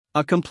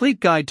A complete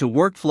guide to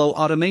workflow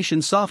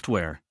automation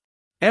software.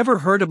 Ever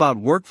heard about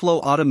workflow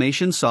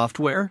automation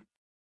software?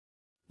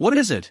 What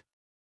is it?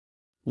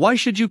 Why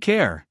should you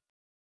care?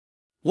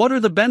 What are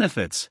the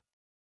benefits?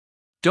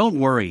 Don't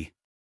worry.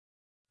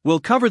 We'll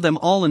cover them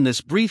all in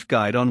this brief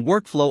guide on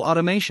workflow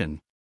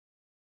automation.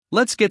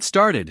 Let's get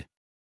started.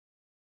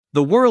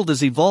 The world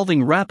is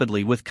evolving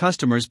rapidly, with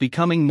customers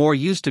becoming more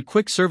used to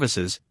quick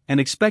services and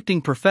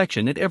expecting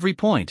perfection at every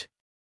point.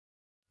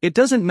 It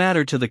doesn't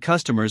matter to the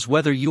customers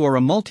whether you are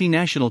a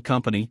multinational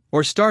company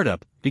or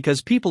startup,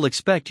 because people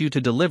expect you to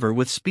deliver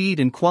with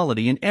speed and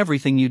quality in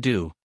everything you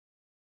do.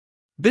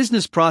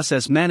 Business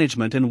process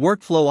management and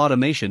workflow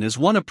automation is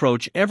one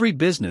approach every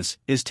business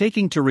is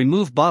taking to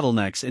remove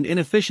bottlenecks and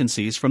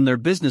inefficiencies from their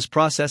business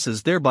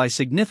processes, thereby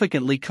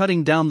significantly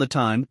cutting down the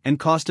time and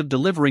cost of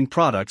delivering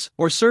products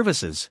or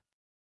services.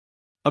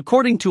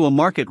 According to a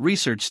market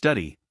research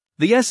study,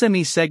 the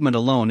SME segment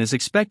alone is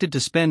expected to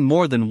spend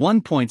more than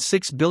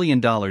 $1.6 billion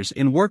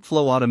in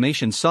workflow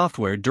automation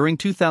software during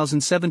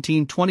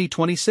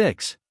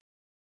 2017-2026.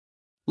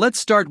 Let's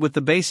start with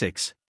the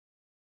basics.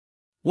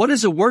 What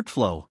is a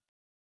workflow?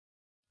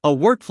 A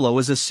workflow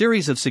is a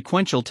series of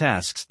sequential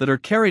tasks that are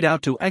carried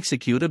out to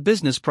execute a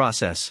business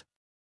process.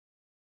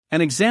 An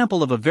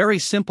example of a very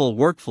simple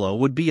workflow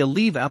would be a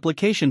leave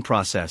application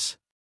process.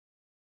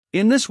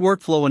 In this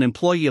workflow, an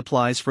employee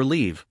applies for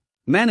leave,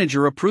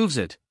 manager approves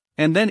it,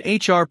 and then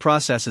HR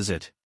processes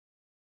it.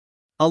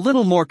 A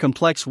little more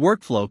complex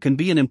workflow can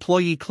be an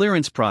employee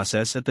clearance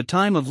process at the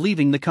time of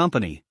leaving the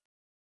company.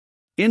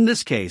 In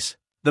this case,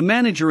 the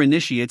manager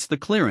initiates the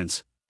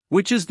clearance,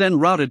 which is then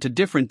routed to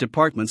different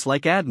departments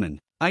like admin,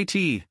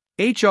 IT,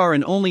 HR,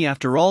 and only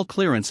after all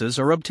clearances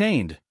are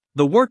obtained,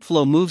 the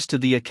workflow moves to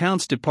the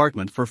accounts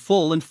department for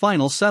full and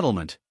final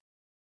settlement.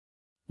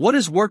 What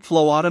is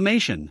workflow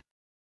automation?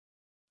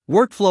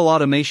 Workflow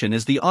automation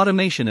is the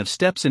automation of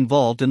steps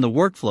involved in the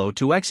workflow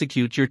to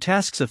execute your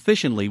tasks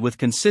efficiently with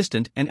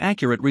consistent and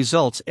accurate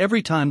results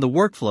every time the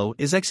workflow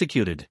is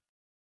executed.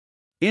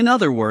 In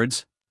other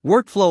words,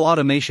 workflow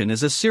automation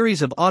is a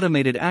series of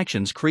automated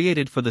actions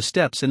created for the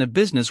steps in a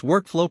business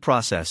workflow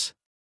process.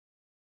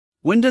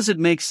 When does it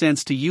make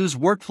sense to use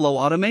workflow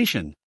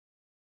automation?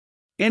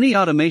 Any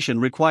automation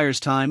requires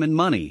time and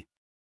money.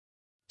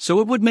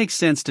 So it would make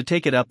sense to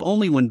take it up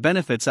only when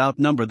benefits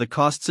outnumber the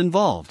costs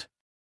involved.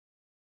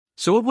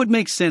 So it would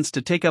make sense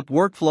to take up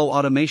workflow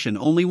automation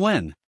only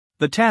when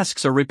the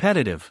tasks are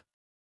repetitive.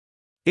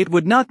 It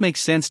would not make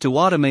sense to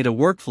automate a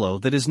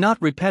workflow that is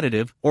not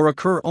repetitive or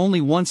occur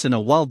only once in a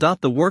while.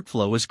 The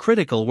workflow is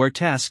critical where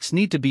tasks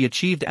need to be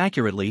achieved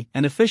accurately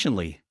and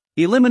efficiently,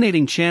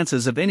 eliminating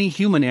chances of any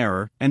human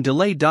error and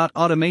delay.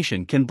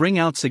 Automation can bring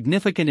out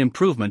significant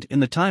improvement in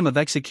the time of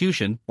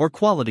execution or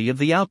quality of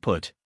the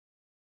output.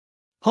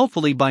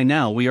 Hopefully by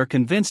now we are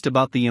convinced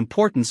about the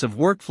importance of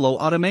workflow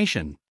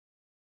automation.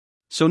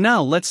 So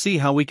now let's see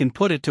how we can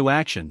put it to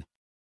action.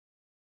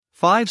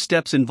 5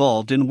 steps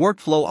involved in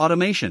workflow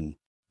automation.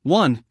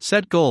 1.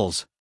 Set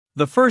goals.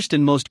 The first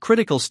and most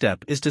critical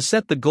step is to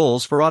set the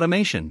goals for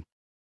automation.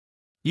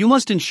 You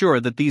must ensure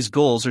that these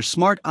goals are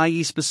SMART,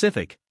 i.e.,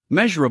 specific,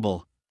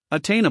 measurable,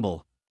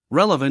 attainable,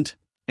 relevant,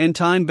 and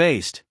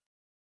time-based.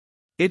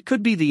 It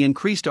could be the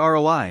increased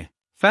ROI,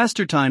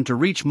 faster time to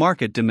reach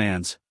market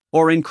demands,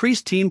 or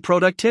increased team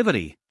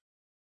productivity.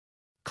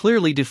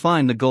 Clearly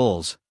define the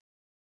goals.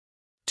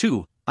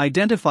 2.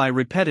 Identify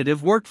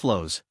repetitive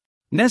workflows.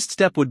 Next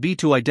step would be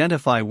to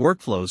identify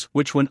workflows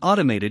which, when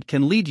automated,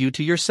 can lead you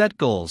to your set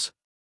goals.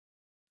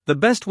 The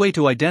best way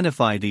to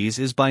identify these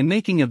is by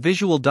making a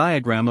visual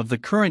diagram of the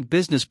current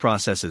business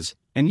processes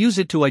and use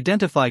it to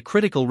identify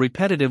critical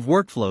repetitive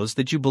workflows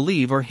that you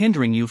believe are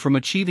hindering you from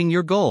achieving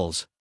your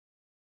goals.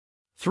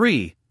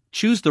 3.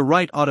 Choose the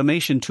right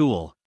automation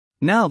tool.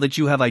 Now that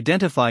you have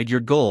identified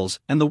your goals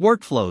and the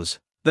workflows,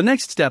 the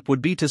next step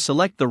would be to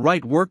select the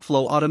right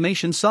workflow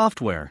automation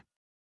software.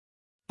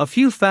 A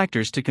few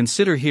factors to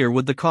consider here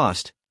would the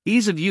cost,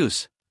 ease of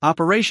use,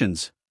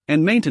 operations,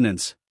 and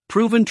maintenance,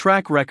 proven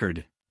track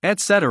record,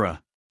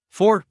 etc.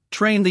 4.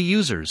 Train the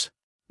users.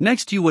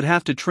 Next, you would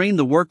have to train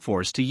the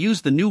workforce to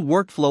use the new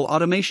workflow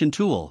automation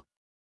tool.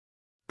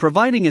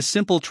 Providing a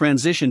simple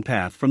transition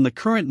path from the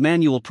current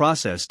manual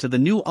process to the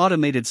new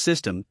automated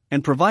system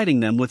and providing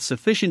them with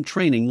sufficient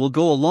training will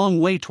go a long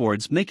way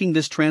towards making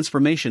this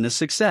transformation a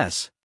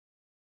success.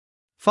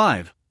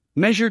 5.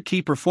 Measure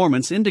key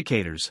performance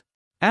indicators.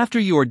 After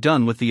you are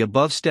done with the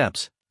above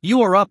steps,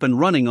 you are up and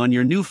running on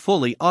your new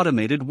fully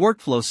automated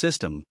workflow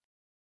system.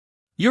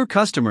 Your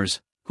customers,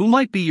 who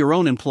might be your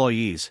own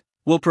employees,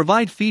 will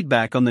provide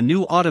feedback on the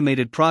new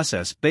automated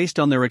process based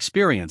on their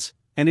experience,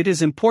 and it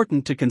is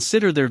important to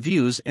consider their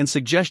views and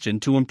suggestion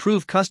to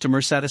improve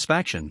customer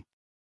satisfaction.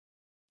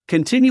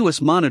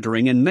 Continuous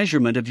monitoring and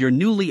measurement of your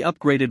newly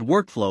upgraded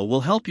workflow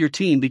will help your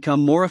team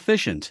become more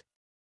efficient.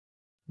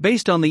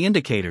 Based on the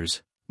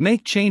indicators,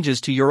 make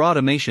changes to your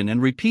automation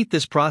and repeat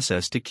this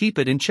process to keep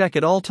it in check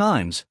at all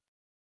times.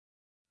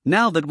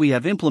 Now that we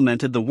have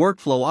implemented the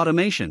workflow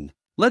automation,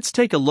 let's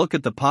take a look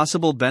at the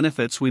possible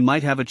benefits we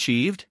might have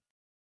achieved.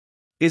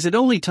 Is it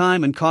only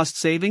time and cost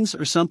savings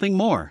or something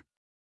more?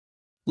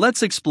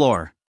 Let's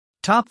explore.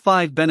 Top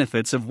 5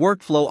 benefits of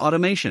workflow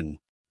automation.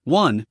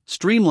 1.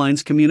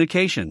 Streamlines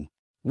communication.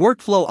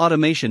 Workflow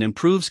automation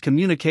improves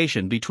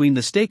communication between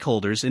the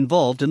stakeholders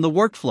involved in the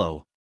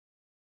workflow.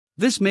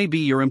 This may be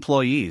your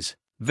employees,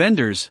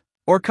 vendors,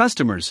 or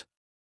customers.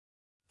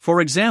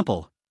 For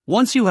example,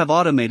 once you have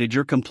automated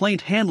your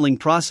complaint handling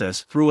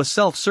process through a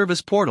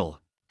self-service portal,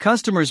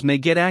 customers may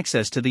get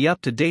access to the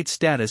up-to-date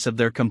status of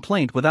their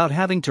complaint without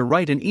having to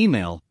write an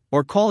email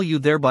or call you,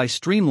 thereby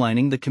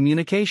streamlining the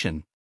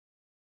communication.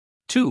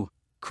 2.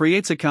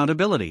 Creates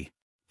accountability.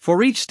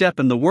 For each step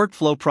in the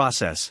workflow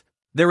process,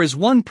 there is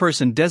one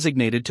person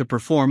designated to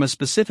perform a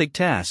specific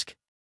task.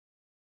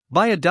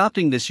 By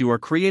adopting this, you are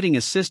creating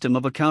a system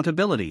of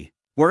accountability,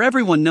 where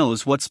everyone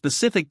knows what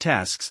specific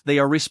tasks they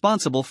are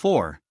responsible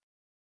for.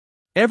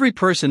 Every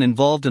person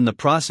involved in the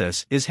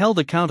process is held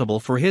accountable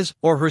for his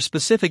or her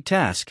specific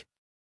task.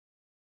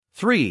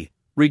 3.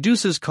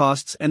 Reduces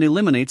costs and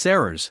eliminates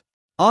errors.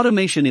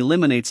 Automation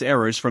eliminates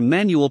errors from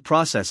manual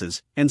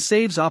processes and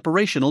saves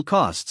operational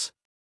costs.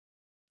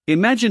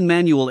 Imagine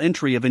manual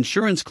entry of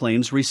insurance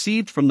claims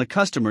received from the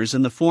customers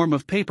in the form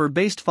of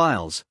paper-based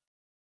files.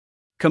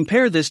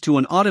 Compare this to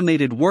an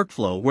automated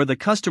workflow where the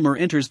customer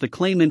enters the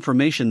claim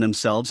information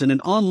themselves in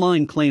an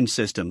online claim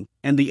system,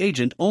 and the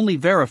agent only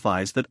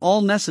verifies that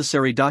all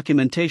necessary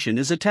documentation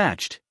is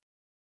attached.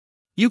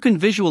 You can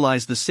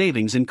visualize the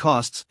savings in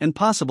costs and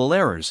possible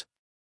errors.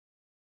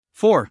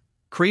 4.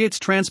 Creates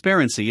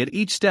transparency at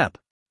each step.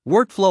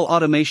 Workflow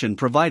automation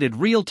provided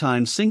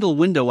real-time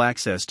single-window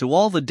access to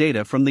all the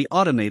data from the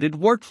automated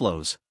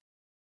workflows.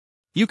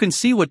 You can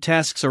see what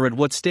tasks are at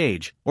what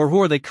stage, or who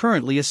are they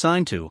currently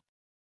assigned to.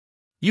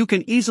 You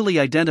can easily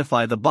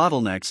identify the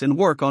bottlenecks and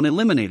work on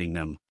eliminating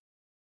them.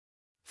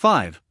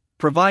 5.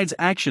 Provides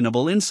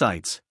actionable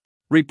insights.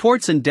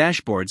 Reports and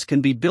dashboards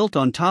can be built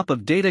on top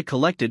of data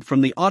collected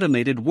from the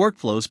automated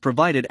workflows,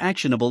 provided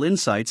actionable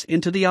insights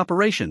into the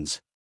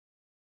operations.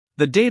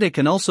 The data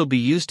can also be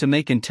used to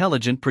make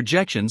intelligent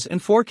projections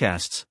and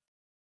forecasts.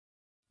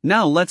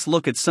 Now let's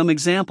look at some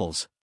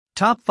examples.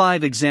 Top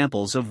 5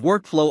 examples of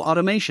workflow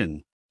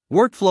automation.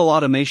 Workflow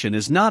automation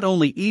is not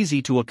only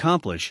easy to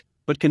accomplish,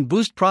 but can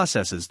boost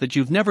processes that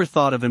you've never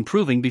thought of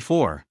improving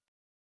before.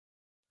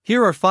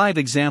 Here are 5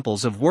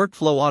 examples of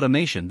workflow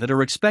automation that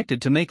are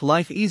expected to make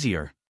life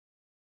easier.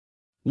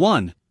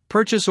 1.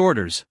 Purchase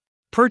orders.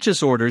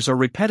 Purchase orders are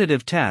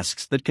repetitive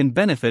tasks that can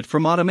benefit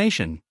from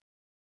automation.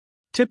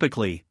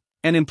 Typically,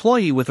 an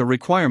employee with a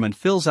requirement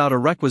fills out a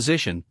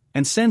requisition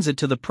and sends it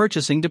to the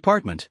purchasing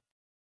department.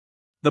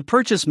 The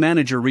purchase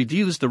manager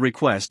reviews the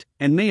request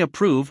and may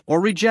approve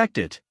or reject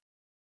it.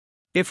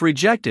 If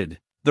rejected,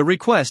 the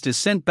request is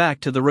sent back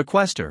to the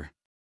requester.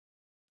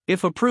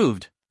 If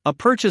approved, a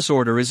purchase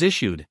order is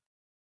issued.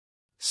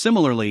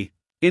 Similarly,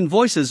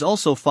 invoices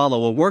also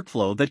follow a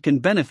workflow that can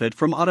benefit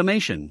from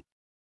automation.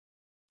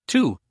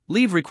 2.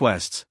 Leave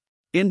requests.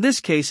 In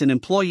this case, an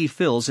employee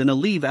fills in a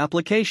leave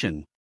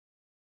application.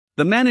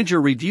 The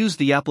manager reviews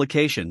the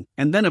application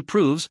and then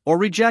approves or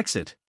rejects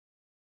it.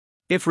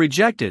 If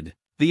rejected,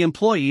 the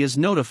employee is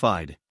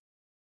notified.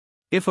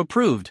 If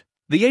approved,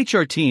 the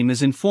HR team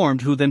is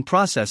informed, who then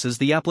processes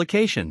the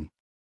application.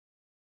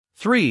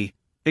 3.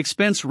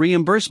 Expense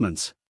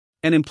reimbursements.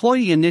 An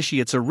employee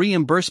initiates a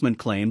reimbursement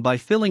claim by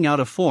filling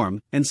out a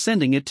form and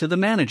sending it to the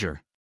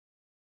manager.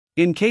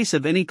 In case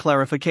of any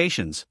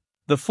clarifications,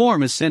 the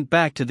form is sent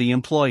back to the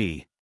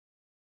employee.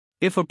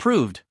 If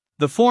approved,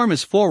 the form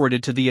is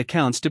forwarded to the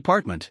accounts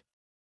department.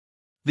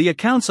 The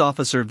accounts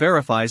officer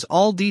verifies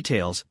all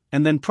details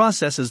and then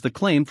processes the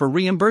claim for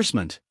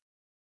reimbursement.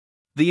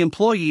 The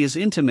employee is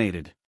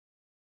intimated.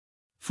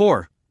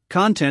 4.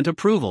 Content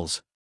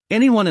approvals.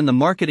 Anyone in the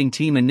marketing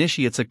team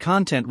initiates a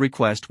content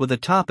request with a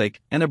topic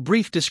and a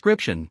brief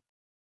description.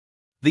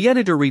 The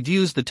editor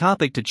reviews the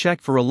topic to check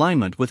for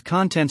alignment with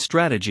content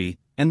strategy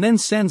and then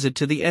sends it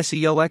to the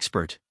SEO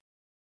expert.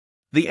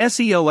 The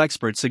SEO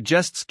expert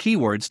suggests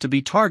keywords to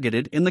be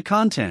targeted in the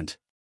content.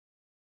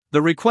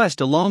 The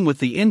request, along with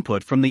the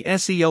input from the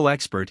SEO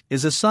expert,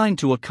 is assigned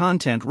to a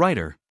content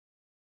writer.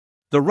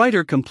 The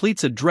writer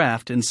completes a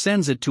draft and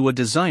sends it to a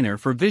designer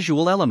for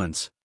visual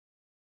elements.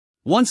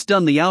 Once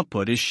done, the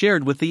output is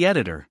shared with the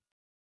editor.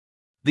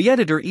 The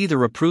editor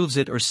either approves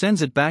it or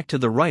sends it back to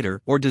the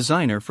writer or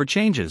designer for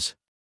changes.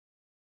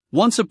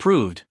 Once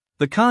approved,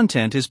 the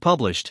content is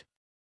published.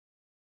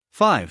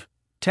 5.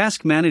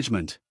 Task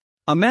management.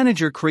 A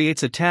manager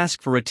creates a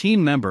task for a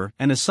team member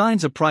and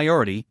assigns a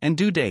priority and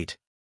due date.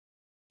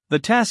 The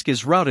task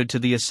is routed to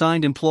the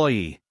assigned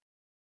employee.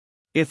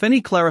 If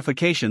any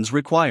clarifications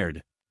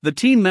required, the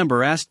team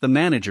member asks the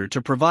manager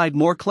to provide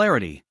more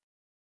clarity.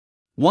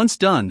 Once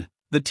done,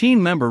 the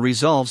team member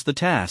resolves the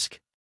task.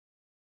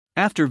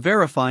 After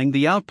verifying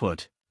the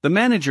output, the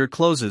manager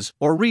closes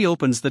or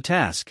reopens the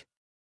task.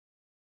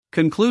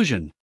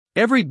 Conclusion: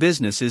 every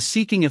business is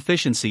seeking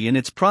efficiency in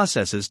its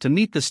processes to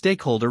meet the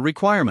stakeholder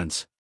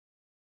requirements.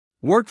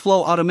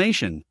 Workflow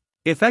automation,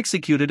 if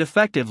executed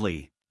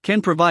effectively,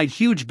 can provide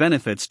huge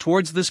benefits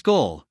towards this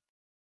goal.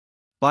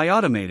 By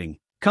automating,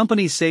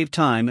 Companies save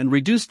time and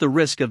reduce the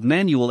risk of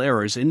manual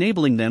errors,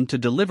 enabling them to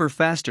deliver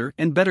faster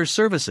and better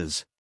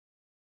services.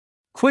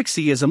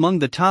 Quixy is among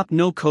the top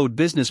no-code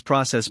business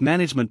process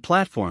management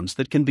platforms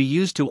that can be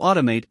used to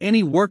automate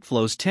any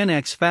workflows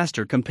 10x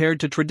faster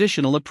compared to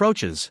traditional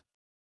approaches.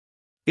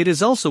 It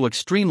is also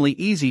extremely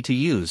easy to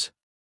use.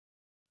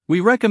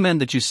 We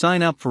recommend that you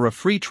sign up for a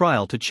free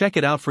trial to check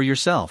it out for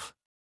yourself.